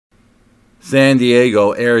San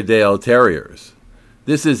Diego Airedale Terriers.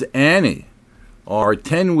 This is Annie, our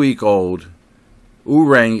 10-week-old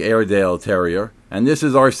Oorang Airedale Terrier, and this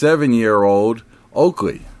is our 7-year-old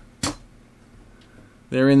Oakley.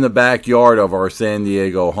 They're in the backyard of our San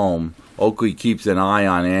Diego home. Oakley keeps an eye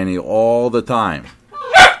on Annie all the time.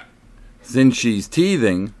 Since she's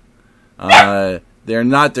teething, they're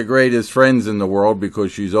not the greatest friends in the world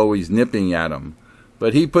because she's always nipping at him,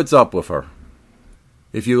 but he puts up with her.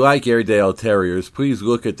 If you like Airedale Terriers, please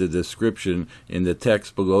look at the description in the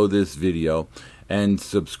text below this video and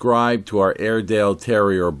subscribe to our Airedale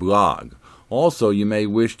Terrier blog. Also, you may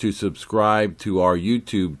wish to subscribe to our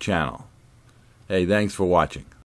YouTube channel. Hey, thanks for watching.